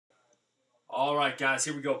All right, guys,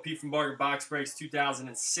 here we go. Pete from Barger Box Breaks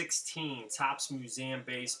 2016 Topps Museum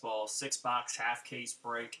Baseball 6-box half case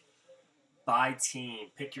break by team.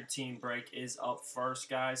 Pick your team break is up first,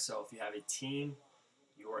 guys. So if you have a team,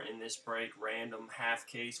 you are in this break. Random half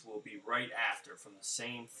case will be right after from the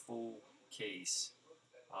same full case.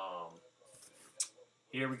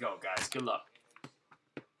 Here we go, guys. Good luck.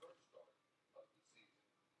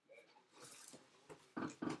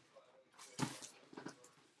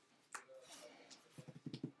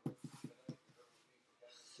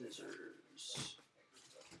 Scissors.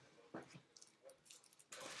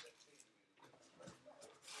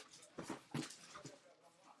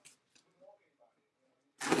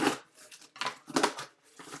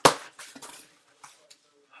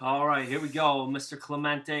 All right, here we go. Mr.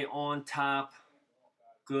 Clemente on top.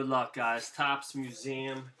 Good luck, guys. Topps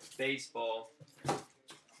Museum Baseball.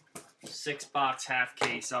 6-box half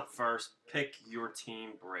case up first. Pick your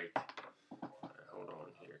team break. Right, hold on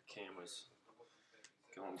here. Camera's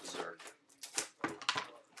going berserk.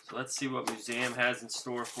 So let's see what Museum has in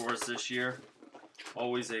store for us this year.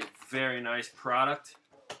 Always a very nice product.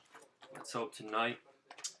 Let's hope tonight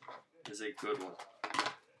is a good one.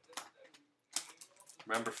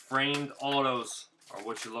 Remember, framed autos are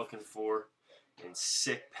what you're looking for, and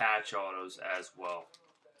sick patch autos as well.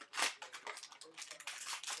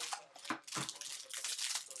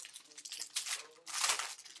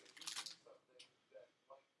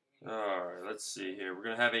 Alright, let's see here. We're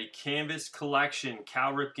going to have a canvas collection.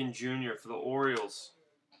 Cal Ripken Jr. for the Orioles.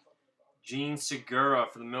 Gene Segura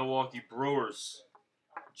for the Milwaukee Brewers.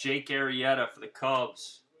 Jake Arrieta for the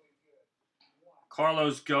Cubs.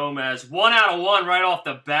 Carlos Gomez. 1 out of 1 right off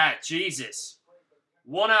the bat. Jesus.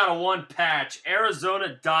 1 out of 1 patch.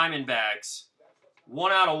 Arizona Diamondbacks.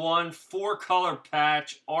 1 out of 1. 4-color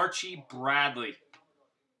patch. Archie Bradley.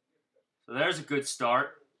 So there's a good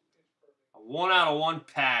start. A 1 out of 1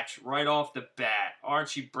 patch right off the bat.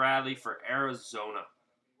 Archie Bradley for Arizona.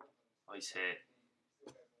 Nice hit.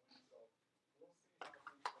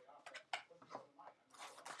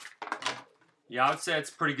 Yeah, I would say it's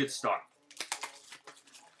a pretty good start.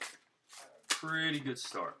 Pretty good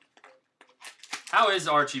start. How is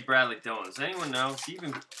Archie Bradley doing? Does anyone know?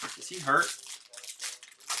 Is he hurt?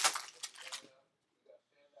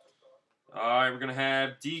 Alright, we're going to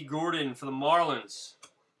have D. Gordon for the Marlins.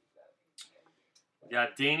 We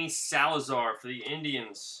got Danny Salazar for the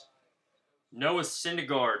Indians. Noah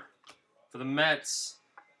Syndergaard for the Mets.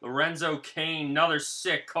 Lorenzo Cain, another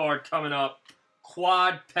sick card coming up.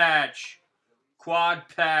 Quad patch. Quad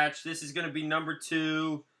patch. This is going to be number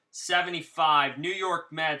 275. New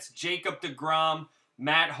York Mets. Jacob deGrom,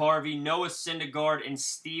 Matt Harvey, Noah Syndergaard, and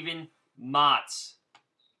Steven Matz.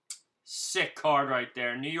 Sick card right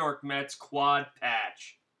there. New York Mets quad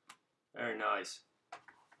patch. Very nice.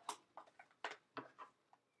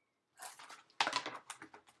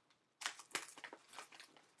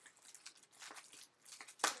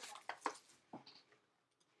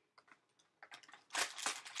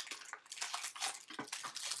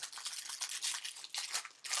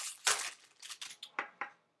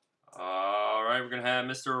 We're going to have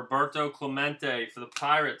Mr. Roberto Clemente for the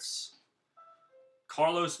Pirates.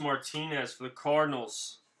 Carlos Martinez for the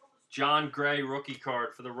Cardinals. John Gray rookie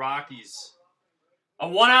card for the Rockies. A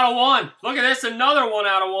 1 out of 1. Look at this, another 1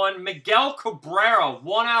 out of 1. Miguel Cabrera,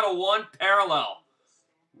 1 out of 1 parallel.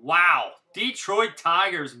 Wow. Detroit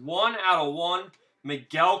Tigers, 1 out of 1.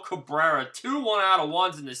 Miguel Cabrera. 2 1 out of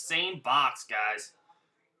 1s in the same box, guys.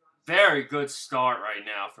 Very good start right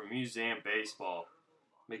now for Museum Baseball.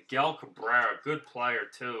 Miguel Cabrera, good player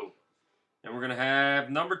too. And we're going to have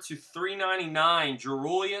number 399,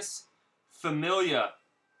 Jeurolius Familia.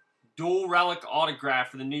 Dual relic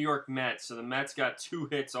autograph for the New York Mets. So the Mets got 2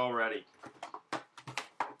 hits already.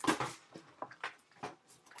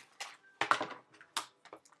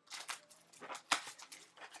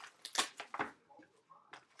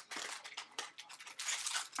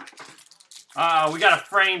 We got a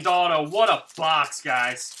framed auto. What a box,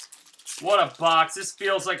 guys. What a box. This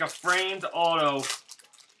feels like a framed auto.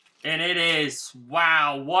 And it is.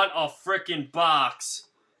 Wow, what a freaking box.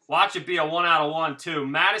 Watch it be a 1 out of 1, too.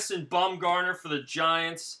 Madison Bumgarner for the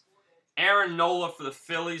Giants. Aaron Nola for the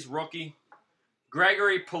Phillies, rookie.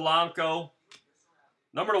 Gregory Polanco.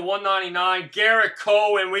 Number 199, Garrett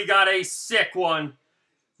Cohen. We got a sick one.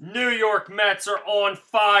 New York Mets are on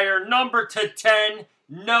fire. Number 10,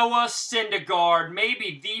 Noah Syndergaard.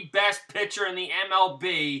 Maybe the best pitcher in the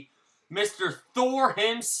MLB. Mr. Thor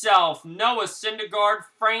himself, Noah Syndergaard,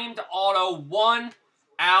 framed auto, 1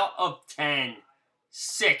 out of 10.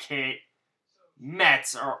 Sick hit.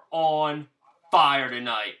 Mets are on fire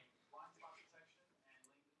tonight.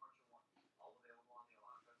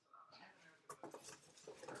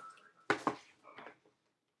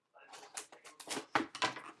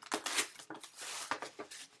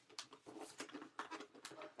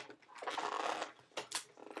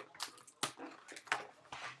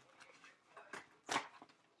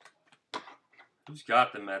 Who's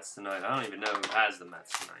got the Mets tonight? I don't even know who has the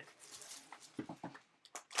Mets tonight.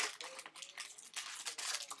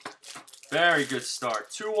 Very good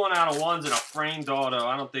start. 2 1/1s and a framed auto.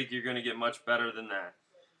 I don't think you're going to get much better than that.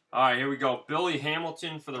 All right, here we go. Billy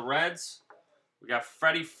Hamilton for the Reds. We got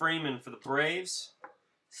Freddie Freeman for the Braves.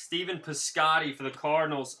 Steven Piscotty for the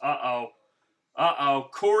Cardinals. Uh-oh.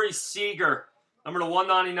 Corey Seager, number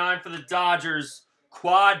 199 for the Dodgers.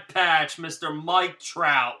 Quad patch, Mr. Mike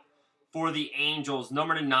Trout for the Angels,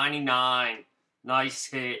 number 99. Nice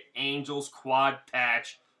hit. Angels quad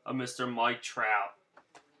patch of Mr. Mike Trout.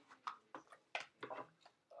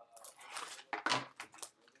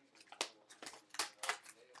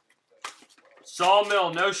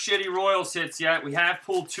 Sawmill, no shitty Royals hits yet. We have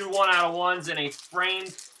pulled 2 1/1s and a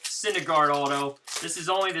framed Syndergaard auto. This is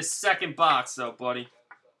only the second box, though, buddy.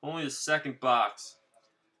 Only the second box.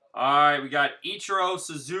 All right, we got Ichiro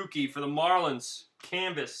Suzuki for the Marlins.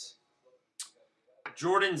 Canvas.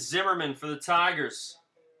 Jordan Zimmerman for the Tigers.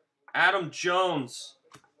 Adam Jones.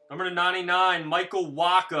 Number 99, Michael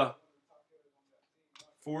Wacha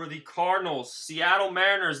for the Cardinals. Seattle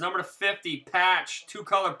Mariners, number 50, patch.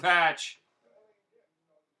 2-color patch.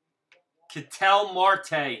 Ketel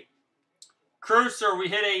Marte. Cruiser, we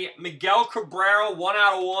hit a Miguel Cabrera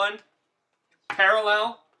 1/1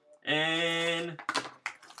 parallel. And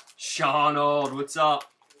Sean Old, what's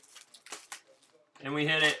up? And we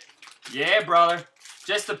hit it. Yeah, brother.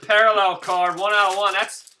 Just a parallel card, 1/1.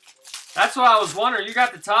 That's what I was wondering. You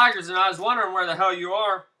got the Tigers, and I was wondering where the hell you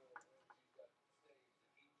are.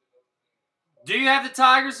 Do you have the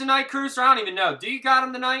Tigers tonight, Cruiser? I don't even know. Do you got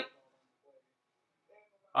them tonight?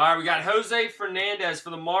 All right, we got Jose Fernandez for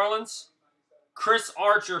the Marlins. Chris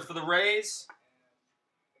Archer for the Rays.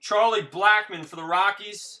 Charlie Blackmon for the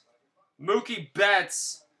Rockies. Mookie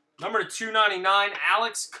Betts, number 299,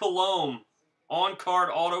 Alex Colomé, on-card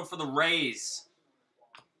auto for the Rays.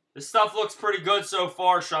 This stuff looks pretty good so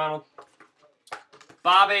far, Sean.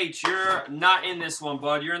 Bob H., you're not in this one,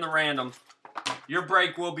 bud. You're in the random. Your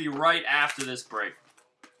break will be right after this break.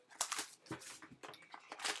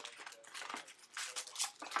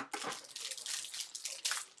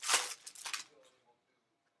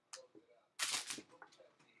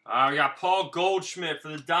 We got Paul Goldschmidt for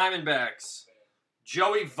the Diamondbacks.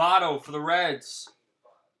 Joey Votto for the Reds.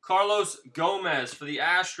 Carlos Gomez for the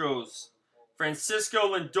Astros.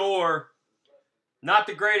 Francisco Lindor, not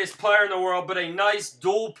the greatest player in the world, but a nice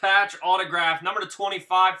dual patch autograph. Number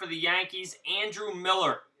 25 for the Yankees, Andrew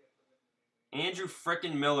Miller. Andrew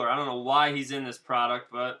frickin' Miller. I don't know why he's in this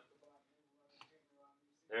product, but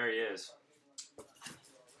there he is.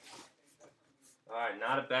 All right,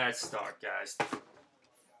 not a bad start, guys.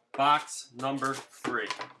 Box number 3.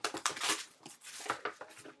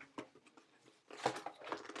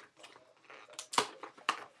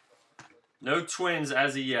 No Twins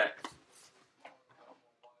as of yet.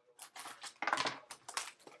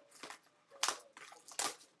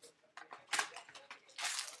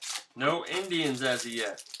 No Indians as of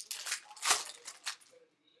yet.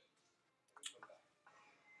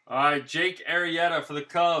 All right, Jake Arrieta for the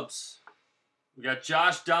Cubs. We got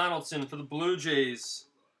Josh Donaldson for the Blue Jays.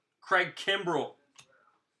 Craig Kimbrell.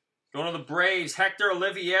 Going to the Braves, Hector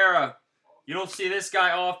Oliveira. You don't see this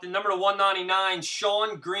guy often. Number 199,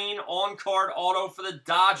 Sean Green, on-card auto for the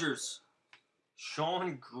Dodgers.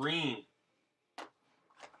 Sean Green.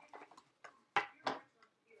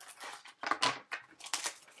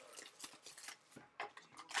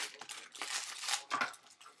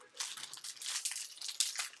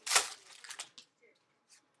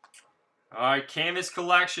 All right, Canvas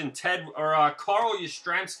Collection, Carl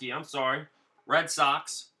Yastrzemski, I'm sorry, Red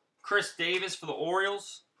Sox. Chris Davis for the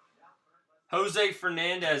Orioles. Jose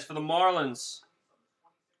Fernandez for the Marlins.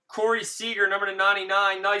 Corey Seager, number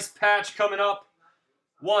 99, nice patch coming up.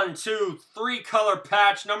 1, 2, 3-color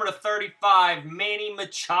patch, number 35, Manny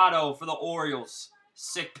Machado for the Orioles.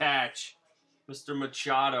 Sick patch, Mr.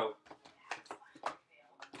 Machado.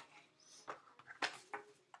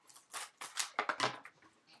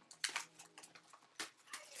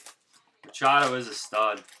 Machado is a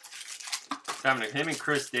stud. Him and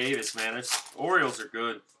Chris Davis, man. Orioles are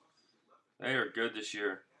good. They are good this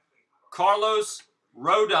year. Carlos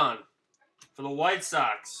Rodon for the White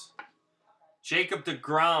Sox. Jacob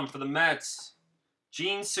deGrom for the Mets.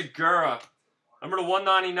 Gene Segura. Number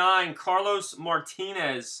 199, Carlos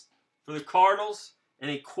Martinez for the Cardinals. And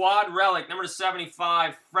a quad relic, number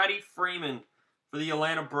 75, Freddie Freeman for the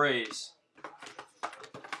Atlanta Braves.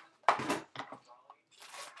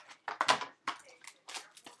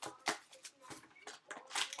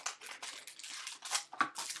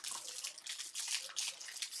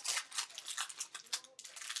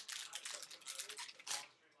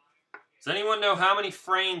 Does anyone know how many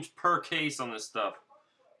frames per case on this stuff?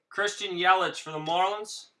 Christian Yelich for the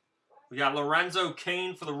Marlins. We got Lorenzo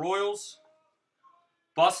Cain for the Royals.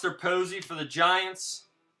 Buster Posey for the Giants.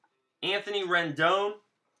 Anthony Rendon.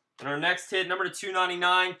 And our next hit, number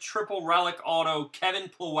 /299, triple relic auto, Kevin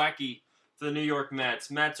Plawecki for the New York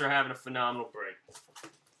Mets. Mets are having a phenomenal break.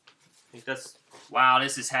 I think that's, wow,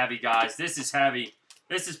 this is heavy, guys. This is heavy.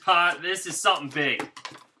 This is something big.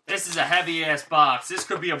 This is a heavy-ass box. This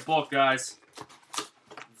could be a book, guys.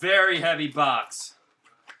 Very heavy box.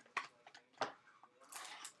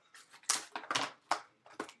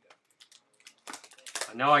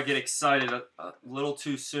 I know I get excited a little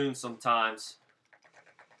too soon sometimes.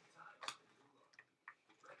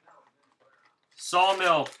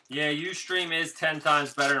 Sawmill. Yeah, Ustream is 10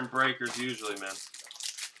 times better than Breakers usually, man.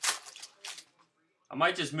 I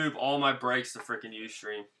might just move all my breaks to freaking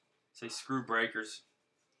Ustream. Say screw Breakers.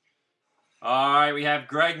 Alright, we have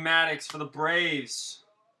Greg Maddux for the Braves.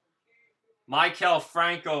 Maikel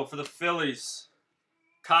Franco for the Phillies.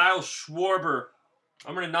 Kyle Schwarber.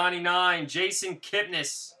 Number /99, Jason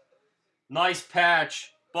Kipnis. Nice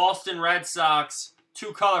patch. Boston Red Sox.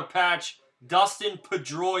 2-color patch. Dustin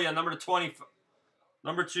Pedroia, number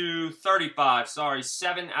 /235. Sorry,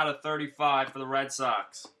 7 out of 35 for the Red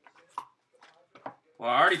Sox. Well,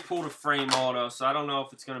 I already pulled a frame auto, so I don't know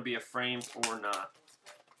if it's going to be a frame or not.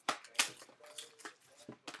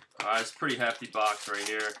 Alright, it's a pretty hefty box right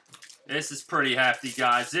here. This is pretty hefty,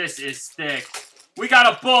 guys. This is thick. We got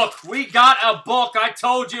a book. We got a book. I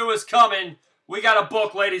told you it was coming. We got a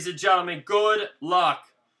book, ladies and gentlemen. Good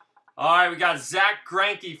luck. Alright, we got Zach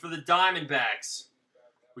Greinke for the Diamondbacks.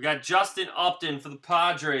 We got Justin Upton for the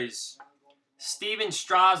Padres. Steven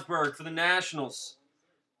Strasburg for the Nationals.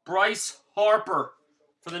 Bryce Harper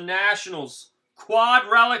for the Nationals. Quad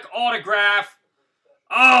relic autograph.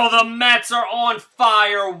 Oh, the Mets are on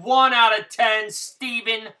fire. 1 out of 10.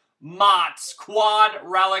 Steven Matz. Quad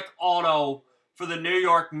relic auto for the New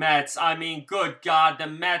York Mets. I mean, good God, the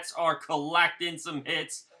Mets are collecting some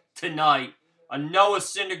hits tonight. A Noah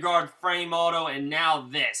Syndergaard frame auto, and now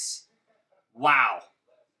this. Wow.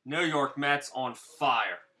 New York Mets on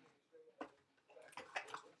fire.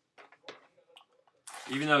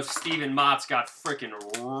 Even though Steven Matz got freaking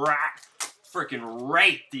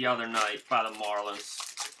raped the other night by the Marlins.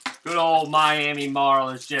 Good old Miami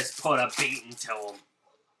Marlins just put a beating to them.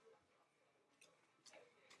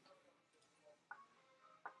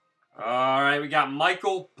 All right, we got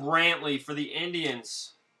Michael Brantley for the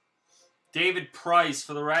Indians. David Price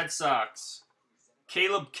for the Red Sox.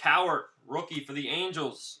 Caleb Cowart, rookie for the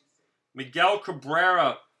Angels. Miguel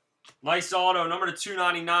Cabrera, nice auto, number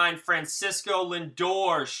 /299. Francisco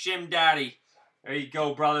Lindor, Shim Daddy. There you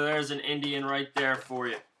go, brother. There's an Indian right there for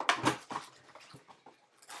you.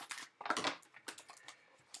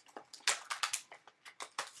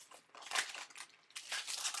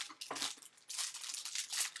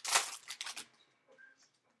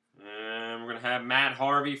 And we're going to have Matt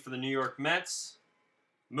Harvey for the New York Mets.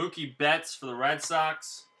 Mookie Betts for the Red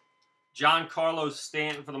Sox. Giancarlo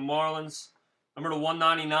Stanton for the Marlins. Number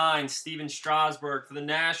 /199, Steven Strasburg for the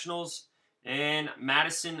Nationals. And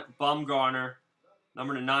Madison Bumgarner,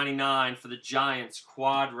 number /99 for the Giants,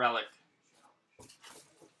 quad relic.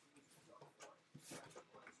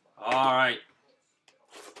 All right.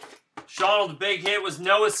 Sean, the big hit was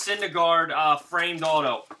Noah Syndergaard framed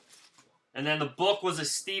auto. And then the book was a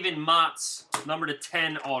Steven Matz, number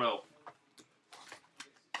 /10 auto.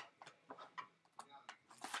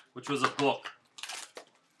 Which was a book.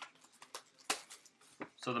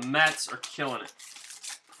 So the Mets are killing it.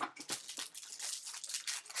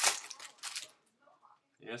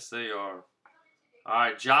 Yes, they are. All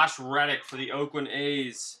right, Josh Reddick for the Oakland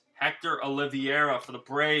A's. Hector Oliveira for the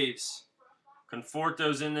Braves.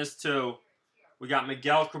 Conforto's in this too. We got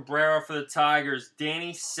Miguel Cabrera for the Tigers.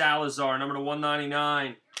 Danny Salazar, number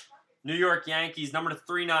 /199. New York Yankees, number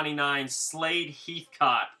 /399. Slade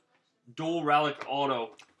Heathcott, dual relic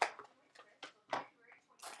auto.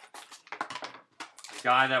 The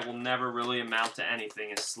guy that will never really amount to anything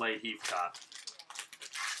is Slade Heathcott.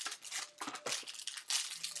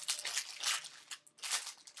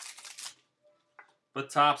 But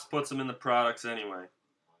Topps puts him in the products anyway.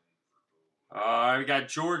 We got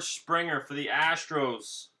George Springer for the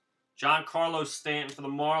Astros. Giancarlo Stanton for the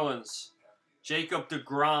Marlins. Jacob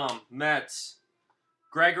deGrom, Mets.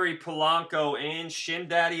 Gregory Polanco and Shim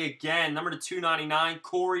Daddy again. Number /299,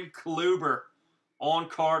 Corey Kluber.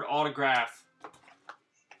 On-card autograph.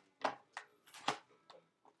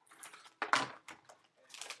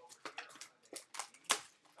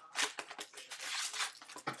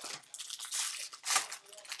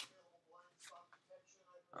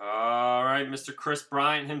 All right, Mr. Chris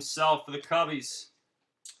Bryant himself for the Cubbies.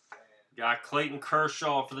 Got Clayton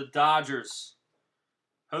Kershaw for the Dodgers.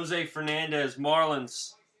 Jose Fernandez,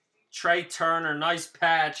 Marlins. Trey Turner, nice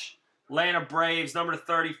patch. Atlanta Braves, number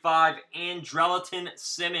 35. Andrelton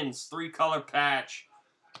Simmons, 3-color patch.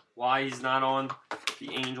 Why he's not on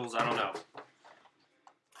the Angels, I don't know.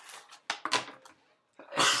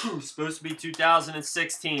 Supposed to be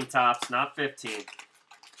 2016 tops, not 15.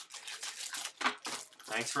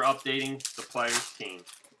 Thanks for updating the players' team.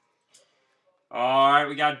 All right,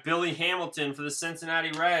 we got Billy Hamilton for the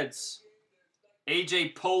Cincinnati Reds.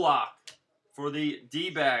 AJ Pollock for the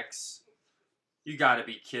D-backs. You got to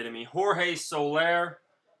be kidding me. Jorge Soler,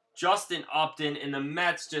 Justin Upton, and the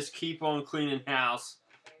Mets just keep on cleaning house.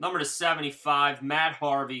 Number to 75, Matt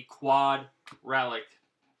Harvey, quad relic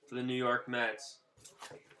for the New York Mets.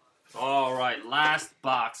 All right, last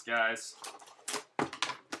box, guys.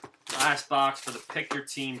 Last box for the pick your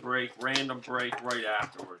team break, random break right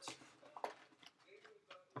afterwards.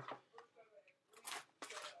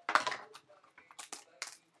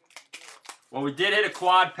 Well, we did hit a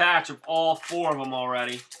quad patch of all 4 of them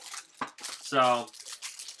already. So,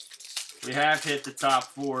 we have hit the top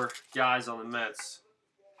 4 guys on the Mets.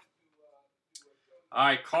 All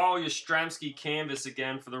right, Carl Yastrzemski canvas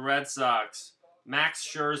again for the Red Sox. Max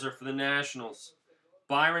Scherzer for the Nationals.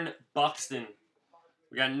 Byron Buxton.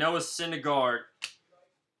 We got Noah Syndergaard.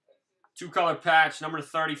 2-color patch, number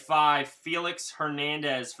 35. Felix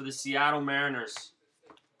Hernandez for the Seattle Mariners.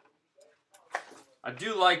 I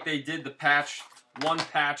do like they did the patch, 1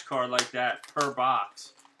 patch card like that per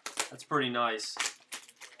box. That's pretty nice.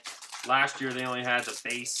 Last year they only had the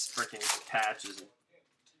base freaking patches.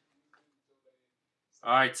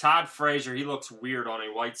 All right, Todd Frazier. He looks weird on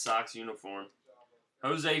a White Sox uniform.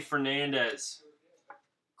 Jose Fernandez.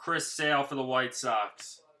 Chris Sale for the White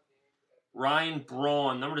Sox. Ryan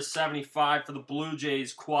Braun, number to 75 for the Blue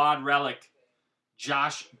Jays, quad relic.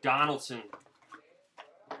 Josh Donaldson.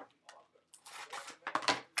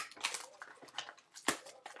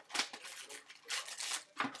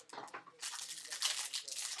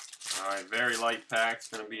 All right, very light pack. It's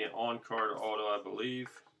going to be an on-card auto, I believe.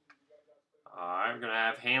 All right, we're going to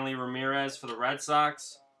have Hanley Ramirez for the Red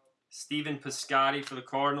Sox. Steven Piscotty for the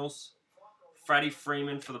Cardinals. Freddie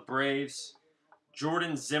Freeman for the Braves.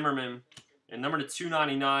 Jordan Zimmerman. And number to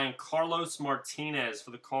 299, Carlos Martinez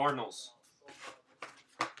for the Cardinals.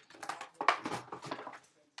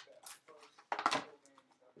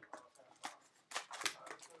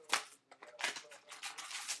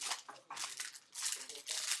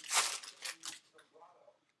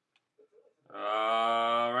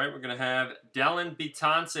 All right, we're going to have Dellin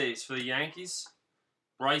Betances for the Yankees.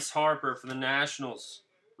 Bryce Harper for the Nationals.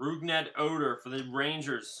 Rougned Odor for the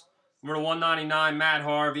Rangers. Number 199, Matt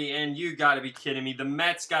Harvey. And you got to be kidding me. The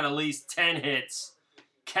Mets got at least 10 hits.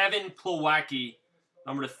 Kevin Plawecki,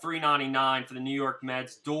 number 399 for the New York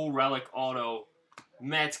Mets. Dual relic auto.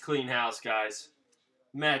 Mets clean house, guys.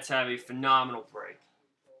 Mets have a phenomenal break.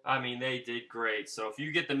 I mean, they did great. So if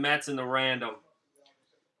you get the Mets in the random,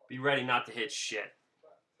 be ready not to hit shit.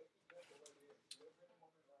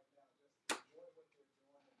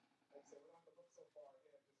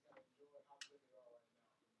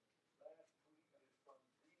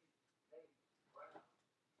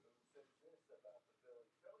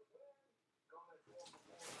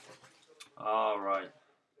 All right.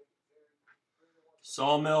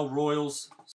 Sawmill Royals